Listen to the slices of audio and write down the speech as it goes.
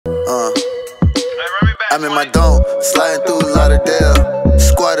I'm in my dome, sliding through Lauderdale,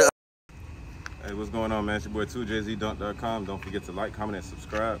 squatted. Hey, what's going on, man? It's your boy 2JZDunk.com. Don't forget to like, comment, and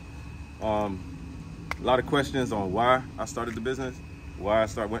subscribe. A lot of questions on why I started the business, why I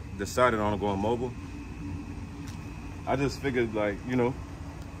decided on going mobile. I just figured, like, you know,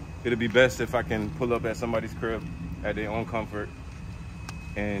 it'd be best if I can pull up at somebody's crib at their own comfort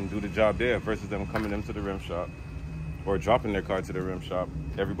and do the job there versus them coming into the rim shop or dropping their car to the rim shop.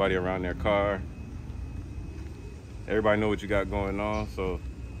 Everybody around their car, everybody know what you got going on, so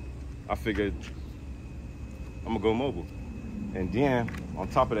I figured I'm gonna go mobile. And then on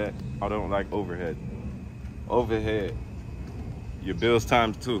top of that, I don't like overhead. Overhead, your bills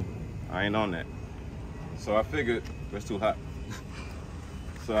times two. I ain't on that. So I figured it's too hot.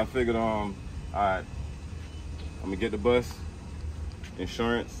 So I figured, all right, I'm gonna get the bus,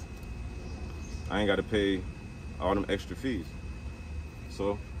 insurance. I ain't gotta pay all them extra fees.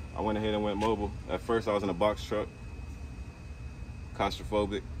 So I went ahead and went mobile. At first I was in a box truck,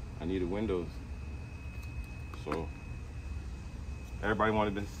 claustrophobic. I needed windows. So everybody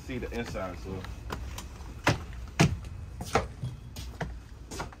wanted to see the inside, so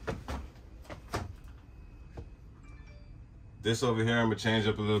this over here I'm gonna change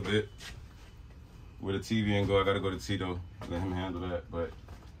up a little bit with a TV and go. I gotta go to Tito, let him handle that. But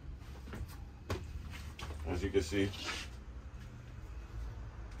as you can see,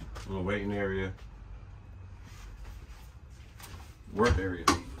 a little waiting area, work area.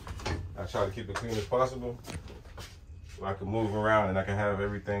 I try to keep it clean as possible so I can move around and I can have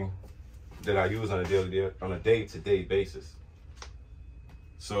everything that I use on a day-to-day basis.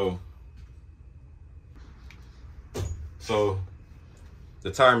 So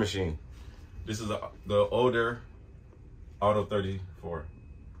the tire machine. This is the older Auto 34.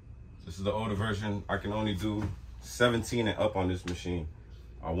 This is the older version. I can only do 17 and up on this machine.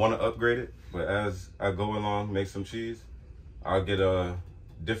 I want to upgrade it, but as I go along, make some cheese, I'll get a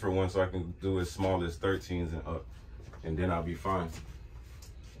different one so I can do as small as 13s and up, and then I'll be fine.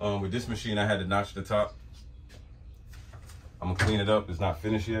 With this machine, I had to notch the top. I'm gonna clean it up. It's not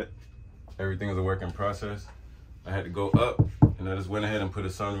finished yet. Everything is a work in process. I had to go up, and I just went ahead and put a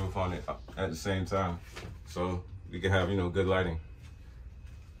sunroof on it at the same time, so we can have, you know, good lighting.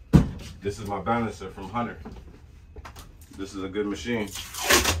 This is my balancer from Hunter. This is a good machine.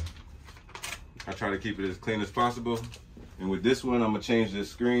 I try to keep it as clean as possible. And with this one, I'm gonna change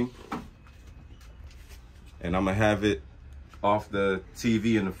this screen, and I'm gonna have it off the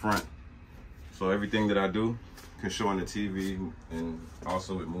TV in the front. So everything that I do can show on the TV, and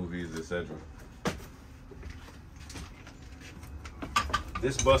also with movies, etc.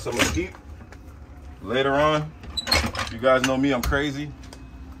 This bus I'm gonna keep. Later on, you guys know me, I'm crazy.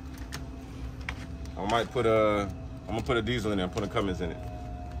 I might put I'm gonna put a diesel in there, put a Cummins in it,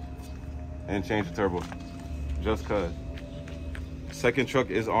 and change the turbo, just cause. Second truck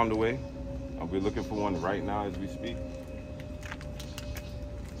is on the way. I'll be looking for one right now as we speak.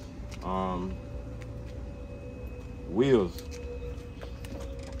 Wheels.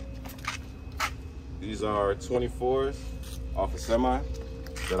 These are 24s off a semi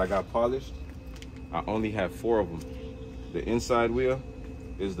that I got polished. I only have 4 of them. The inside wheel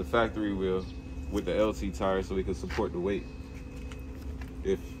is the factory wheel with the LT tire so we can support the weight.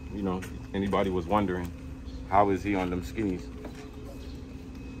 If, you know, anybody was wondering, how is he on them skinnies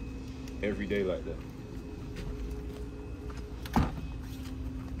every day like that?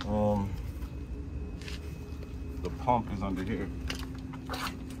 The pump is under here.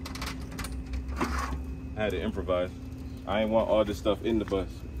 I had to improvise. I ain't want all this stuff in the bus.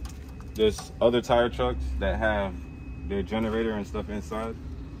 There's other tire trucks that have their generator and stuff inside.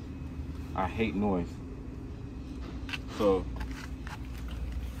 I hate noise. So,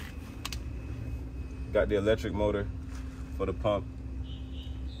 got the electric motor for the pump.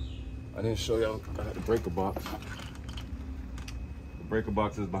 I didn't show y'all, I got the breaker box. The breaker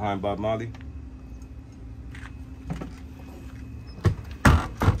box is behind Bob Marley.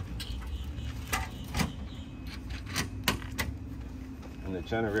 And the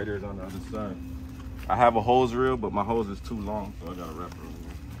generator is on the other side. I have a hose reel, but my hose is too long, so I got a wrap it over here.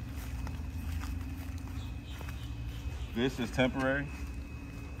 This is temporary.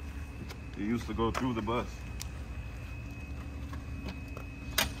 It used to go through the bus.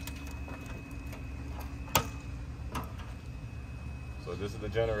 So this is the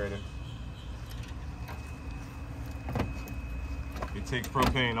generator. It takes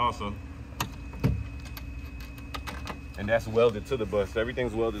propane also. And that's welded to the bus.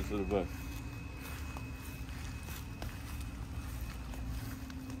 Everything's welded to the bus.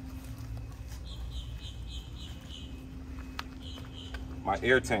 My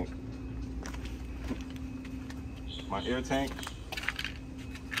air tank. My air tank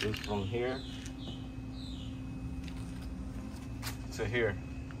is from here to here.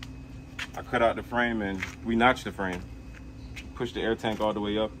 I cut out the frame and we notched the frame. Pushed the air tank all the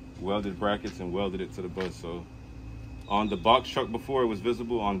way up, welded brackets and welded it to the bus. So on the box truck before it was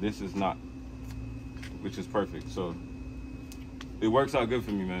visible, on this is not, which is perfect. So it works out good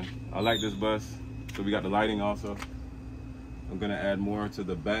for me, man. I like this bus. So we got the lighting also. I'm gonna add more to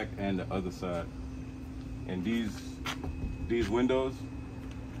the back and the other side. And these windows,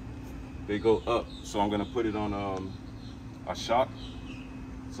 they go up. So I'm gonna put it on a shock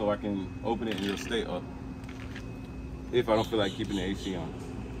so I can open it and it'll stay up if I don't feel like keeping the AC on.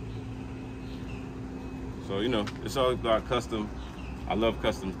 So, you know, it's all about custom. I love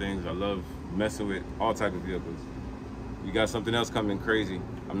custom things. I love messing with all type of vehicles. You got something else coming crazy.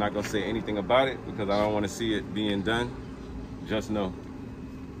 I'm not gonna say anything about it because I don't wanna see it being done. Just know,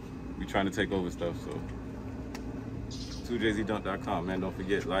 we trying to take over stuff, so. 2jzdunk.com, man. Don't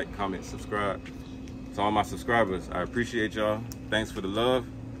forget, like, comment, subscribe. To all my subscribers, I appreciate y'all. Thanks for the love.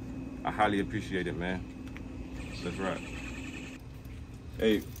 I highly appreciate it, man. Let's rock.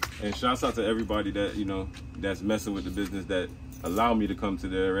 Hey, and shouts out to everybody that, you know, that's messing with the business, that allow me to come to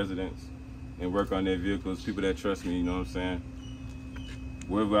their residence and work on their vehicles. People that trust me, you know what I'm saying?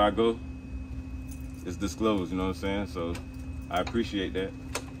 Wherever I go, it's disclosed, you know what I'm saying? So I appreciate that.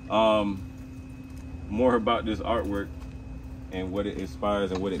 More about this artwork and what it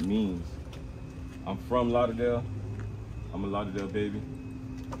inspires and what it means. I'm from Lauderdale. I'm a Lauderdale baby.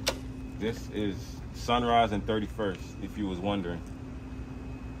 This is Sunrise and 31st, if you was wondering.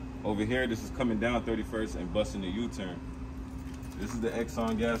 Over here, this is coming down 31st and busting the U-turn. This is the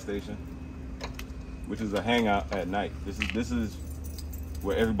Exxon gas station, which is a hangout at night. This is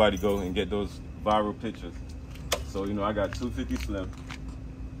where everybody go and get those viral pictures. So, you know, I got 250 Slim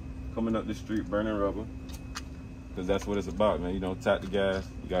coming up the street burning rubber, because that's what it's about, man. You don't tap the gas.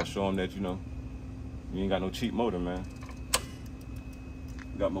 You gotta show them that, you know, you ain't got no cheap motor, man.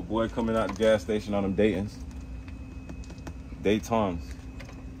 Got my boy coming out the gas station on them Daytons. Daytons.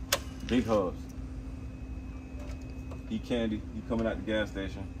 Big hubs. E-Candy, he coming out the gas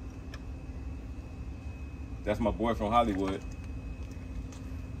station. That's my boy from Hollywood.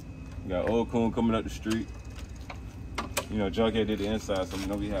 We got Old Coon coming up the street. You know, Jughead did the inside, so you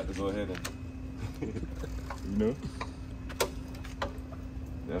know we had to go ahead and, you know?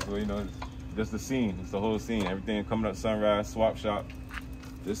 That's what, you know, just the scene. It's the whole scene. Everything coming up Sunrise, Swap Shop.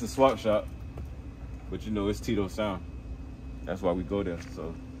 This is Swap Shop, but you know, it's Tito's Sound. That's why we go there,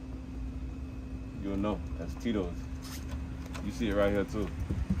 so you'll know. That's Tito's. You see it right here, too.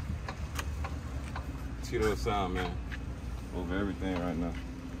 Tito's Sound, man. Over everything right now.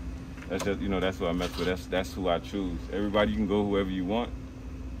 That's just, you know, that's what I mess with. That's who I choose. Everybody, you can go whoever you want,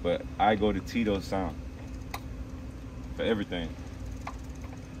 but I go to Tito's Sound for everything.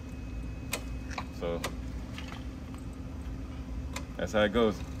 So that's how it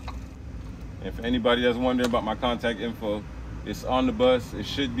goes. And for anybody that's wondering about my contact info, it's on the bus. It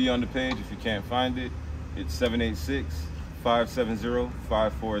should be on the page. If you can't find it, it's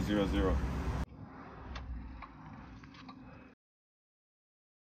 786-570-5400.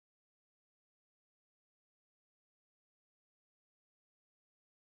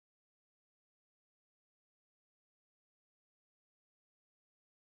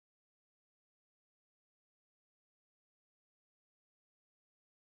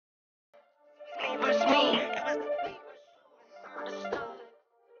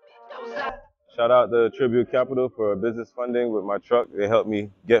 Shout out to Tribute Capital for business funding with my truck. They helped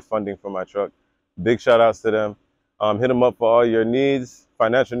me get funding for my truck. Big shout outs to them. Hit them up for all your needs,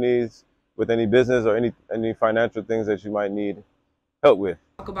 financial needs, with any business or any financial things that you might need help with.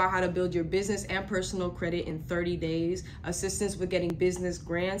 Talk about how to build your business and personal credit in 30 days, assistance with getting business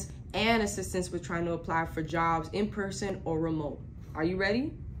grants, and assistance with trying to apply for jobs in person or remote. Are you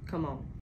ready? Come on.